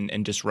come in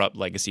and disrupt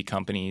legacy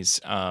companies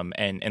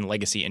and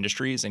legacy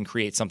industries and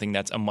create something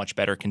that's a much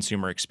better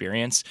consumer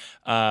experience.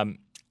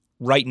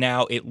 Right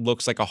now, it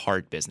looks like a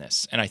hard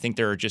business, and I think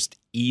there are just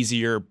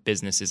easier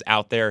businesses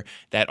out there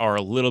that are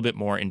a little bit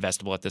more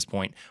investable at this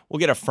point. We'll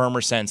get a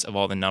firmer sense of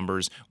all the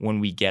numbers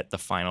when we get the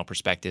final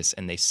prospectus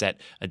and they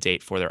set a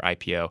date for their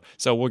IPO.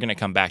 So we're going to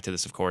come back to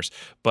this, of course,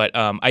 but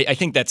I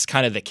think that's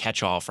kind of the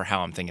catch-all for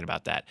how I'm thinking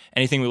about that.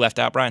 Anything we left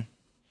out, Brian?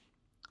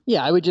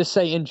 Yeah, I would just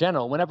say in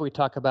general, whenever we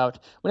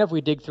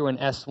dig through an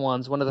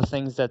S1s, one of the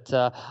things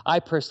that I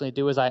personally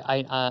do is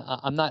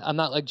I'm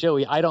not like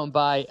Joey. I don't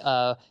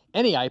buy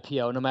any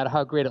IPO, no matter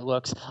how great it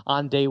looks,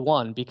 on day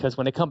one, because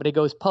when a company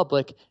goes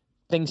public,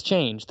 things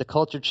change, the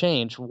culture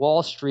change.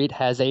 Wall Street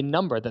has a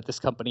number that this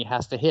company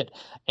has to hit,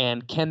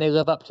 and can they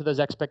live up to those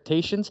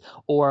expectations,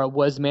 or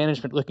was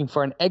management looking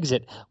for an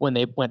exit when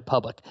they went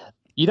public?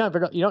 You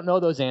don't know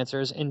those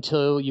answers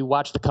until you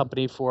watch the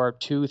company for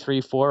 2,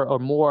 3, 4 or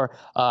more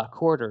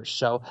quarters.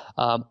 So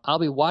I'll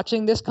be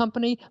watching this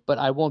company, but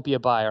I won't be a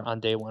buyer on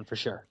day one for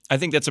sure. I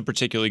think that's a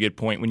particularly good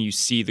point when you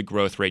see the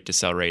growth rate to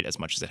sell rate as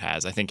much as it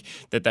has. I think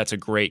that's a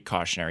great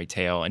cautionary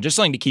tale and just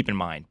something to keep in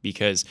mind,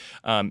 because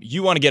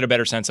you want to get a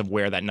better sense of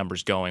where that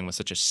number's going with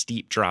such a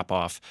steep drop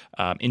off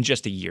in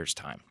just a year's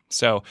time.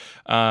 So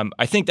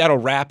I think that'll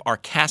wrap our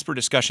Casper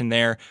discussion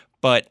there.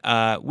 But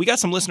we got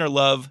some listener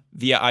love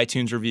via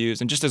iTunes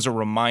reviews. And just as a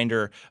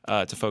reminder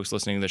to folks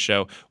listening to the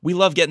show, we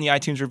love getting the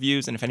iTunes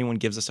reviews. And if anyone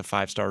gives us a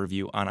 5-star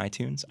review on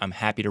iTunes, I'm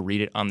happy to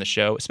read it on the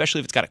show, especially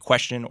if it's got a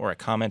question or a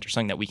comment or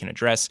something that we can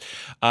address.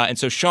 And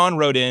so Sean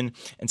wrote in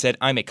and said,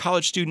 I'm a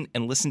college student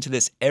and listen to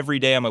this every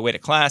day on my way to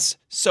class.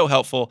 So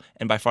helpful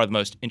and by far the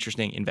most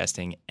interesting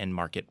investing and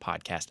market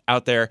podcast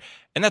out there.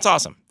 And that's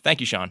awesome. Thank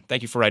you, Sean.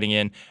 Thank you for writing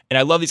in. And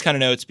I love these kind of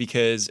notes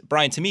because,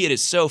 Brian, to me, it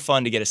is so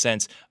fun to get a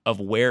sense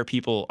of where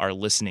people are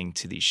listening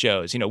to these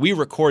shows. You know, we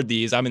record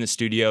these. I'm in the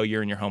studio.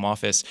 You're in your home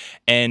office.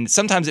 And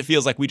sometimes it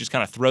feels like we just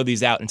kind of throw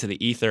these out into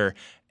the ether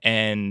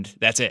and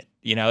that's it.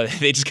 You know,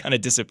 they just kind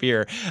of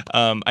disappear.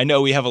 I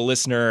know we have a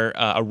listener,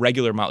 a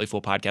regular Motley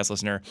Fool podcast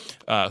listener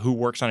who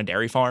works on a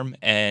dairy farm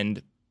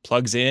and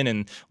plugs in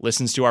and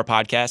listens to our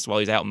podcast while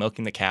he's out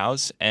milking the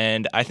cows.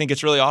 And I think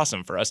it's really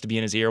awesome for us to be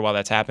in his ear while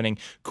that's happening.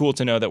 Cool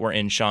to know that we're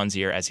in Sean's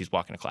ear as he's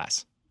walking to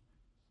class.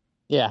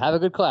 Yeah, have a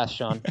good class,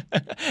 Sean.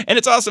 And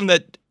it's awesome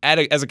that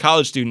as a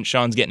college student,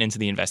 Sean's getting into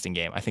the investing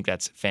game. I think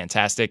that's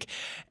fantastic.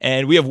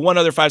 And we have one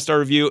other 5-star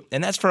review,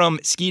 and that's from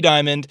Ski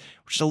Diamond,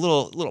 which is a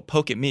little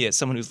poke at me as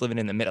someone who's living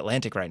in the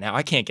mid-Atlantic right now.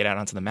 I can't get out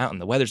onto the mountain.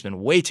 The weather's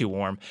been way too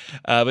warm.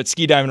 But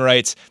Ski Diamond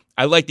writes,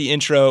 I like the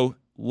intro.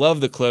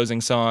 Love the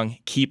closing song.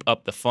 Keep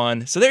up the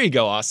fun. So there you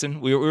go, Austin.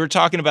 We were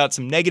talking about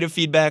some negative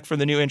feedback for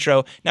the new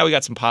intro. Now we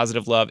got some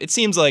positive love. It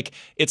seems like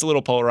it's a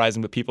little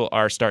polarizing, but people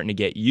are starting to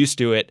get used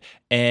to it.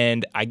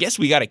 And I guess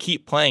we got to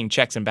keep playing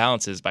Checks and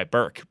Balances by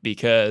Burke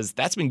because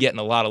that's been getting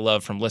a lot of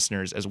love from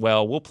listeners as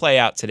well. We'll play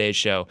out today's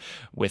show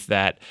with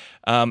that.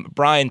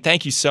 Brian,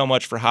 thank you so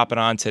much for hopping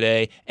on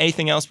today.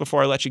 Anything else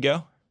before I let you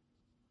go?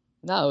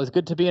 No, it was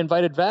good to be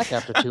invited back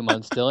after 2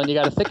 months, Dylan. You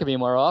got to think of me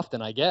more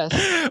often, I guess.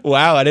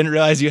 Wow, I didn't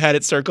realize you had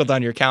it circled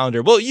on your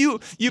calendar. Well, you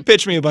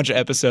pitched me a bunch of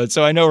episodes,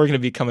 so I know we're going to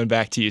be coming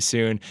back to you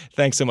soon.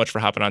 Thanks so much for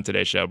hopping on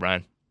today's show,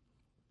 Brian.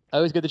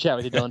 Always good to chat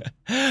with you, Dylan.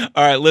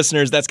 All right,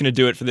 listeners, that's going to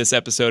do it for this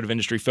episode of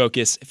Industry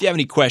Focus. If you have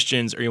any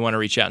questions or you want to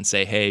reach out and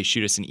say, hey,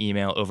 shoot us an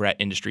email over at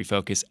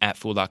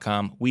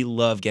industryfocus@fool.com. We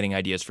love getting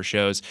ideas for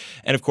shows.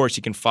 And of course,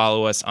 you can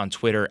follow us on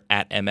Twitter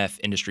at MF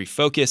Industry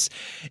Focus.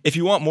 If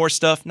you want more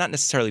stuff, not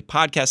necessarily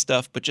podcast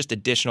stuff, but just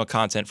additional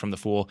content from The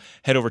Fool,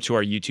 head over to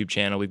our YouTube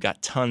channel. We've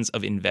got tons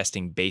of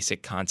investing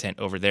basic content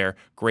over there.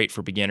 Great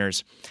for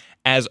beginners.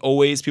 As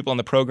always, people on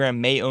the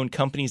program may own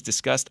companies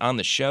discussed on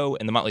the show,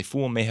 and the Motley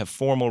Fool may have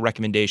formal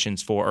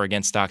recommendations for or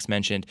against stocks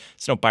mentioned,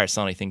 so don't buy or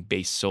sell anything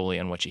based solely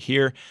on what you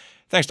hear.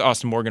 Thanks to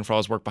Austin Morgan for all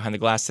his work behind the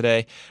glass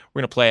today. We're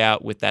going to play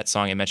out with that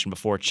song I mentioned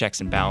before,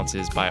 Checks and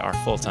Balances, by our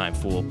full-time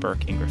fool,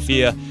 Burke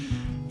Ingrafia.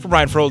 For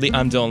Brian Feroldi,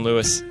 I'm Dylan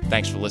Lewis.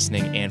 Thanks for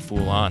listening, and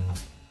Fool on.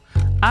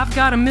 I've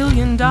got $1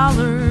 million.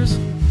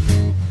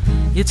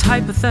 It's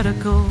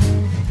hypothetical.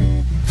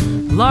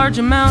 A large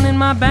amount in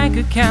my bank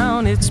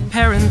account, it's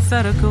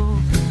parenthetical.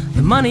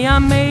 The money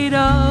I'm made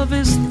of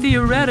is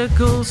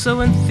theoretical,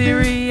 so in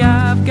theory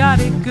I've got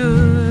it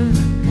good.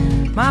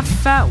 My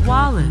fat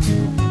wallet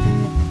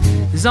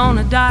is on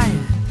a diet.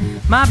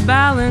 My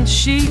balance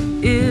sheet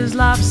is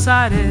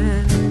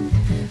lopsided.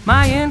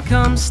 My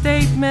income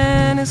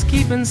statement is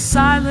keeping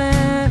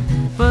silent,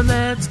 but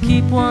let's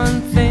keep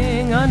one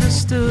thing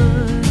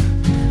understood.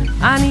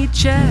 I need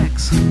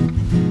checks,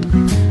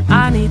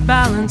 I need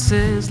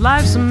balances.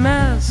 Life's a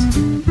mess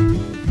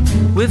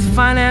with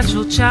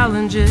financial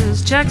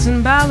challenges. Checks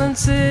and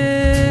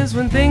balances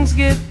when things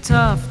get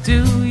tough.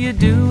 Do you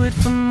do it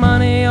for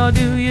money or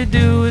do you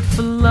do it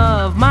for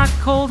love? My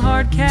cold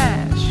hard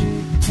cash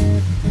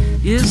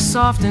is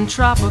soft and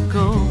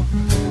tropical.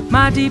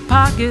 My deep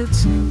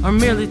pockets are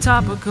merely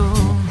topical.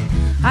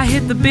 I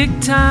hit the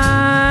big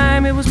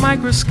time, it was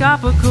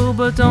microscopical,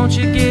 but don't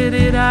you get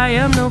it, I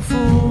am no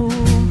fool.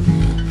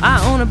 I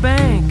own a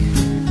bank,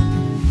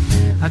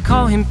 I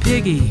call him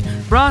Piggy.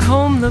 Brought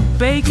home the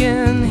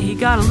bacon, he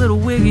got a little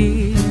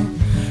wiggy.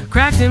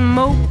 Cracked him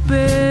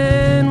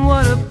open,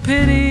 what a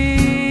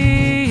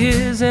pity.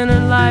 His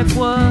inner life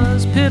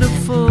was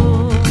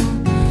pitiful.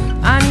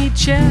 I need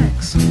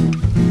checks,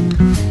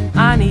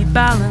 I need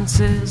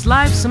balances.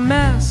 Life's a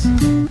mess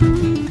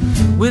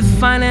with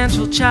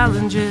financial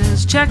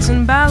challenges. Checks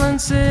and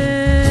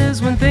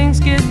balances when things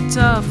get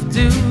tough.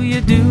 Do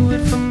you do it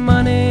for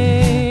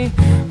money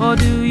or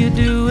do you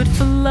do it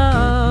for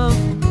love?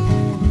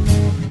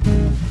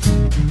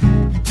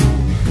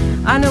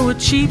 I know a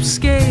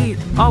cheapskate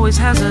always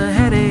has a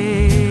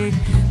headache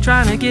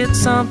trying to get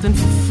something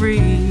for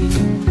free.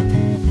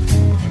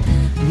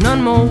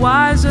 None more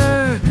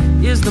wiser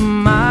is the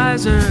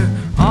miser,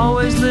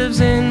 always lives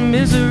in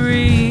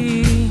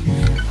misery.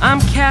 I'm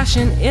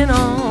cashing in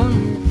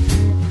on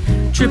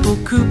triple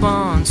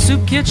coupon.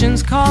 Soup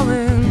Kitchen's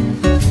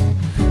calling,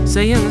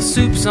 saying the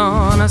soup's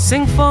on. I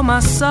sing for my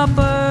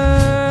supper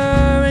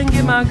and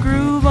get my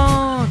groove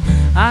on.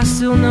 I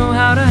still know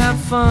how to have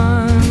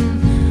fun.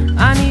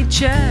 I need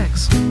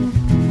checks,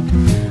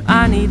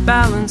 I need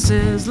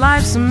balances.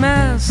 Life's a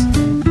mess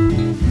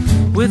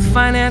with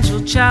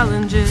financial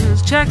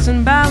challenges. Checks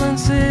and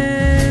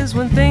balances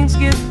when things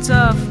get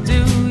tough.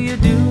 Do you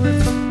do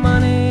it for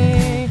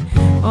money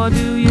or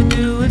do you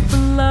do it for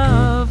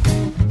love?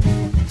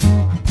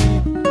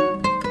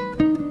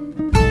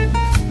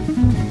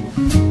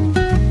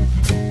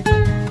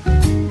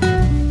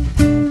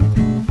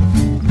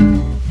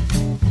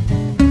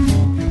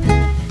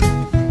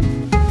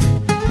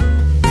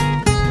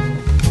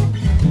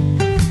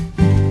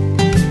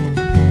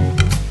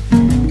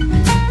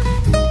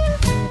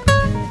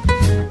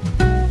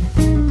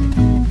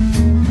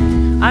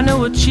 I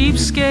know a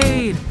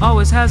cheapskate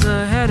always has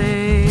a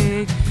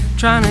headache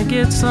trying to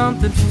get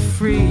something for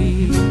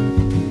free.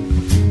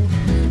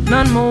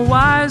 None more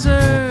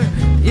wiser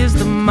is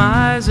the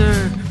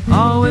miser,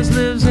 always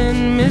lives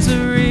in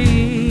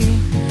misery.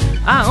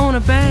 I own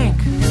a bank,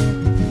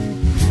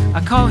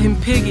 I call him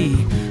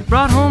Piggy.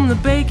 Brought home the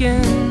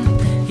bacon,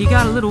 he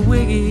got a little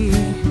wiggy.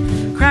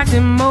 Cracked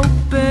him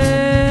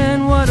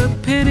open, what a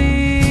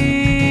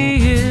pity.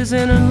 His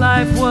inner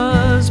life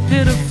was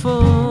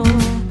pitiful.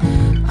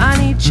 I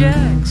need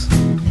checks,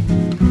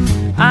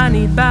 I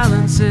need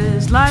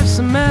balances. Life's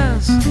a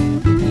mess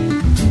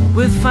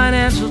with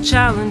financial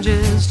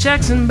challenges.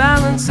 Checks and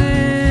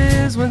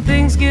balances when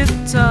things get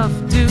tough.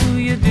 Do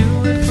you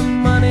do it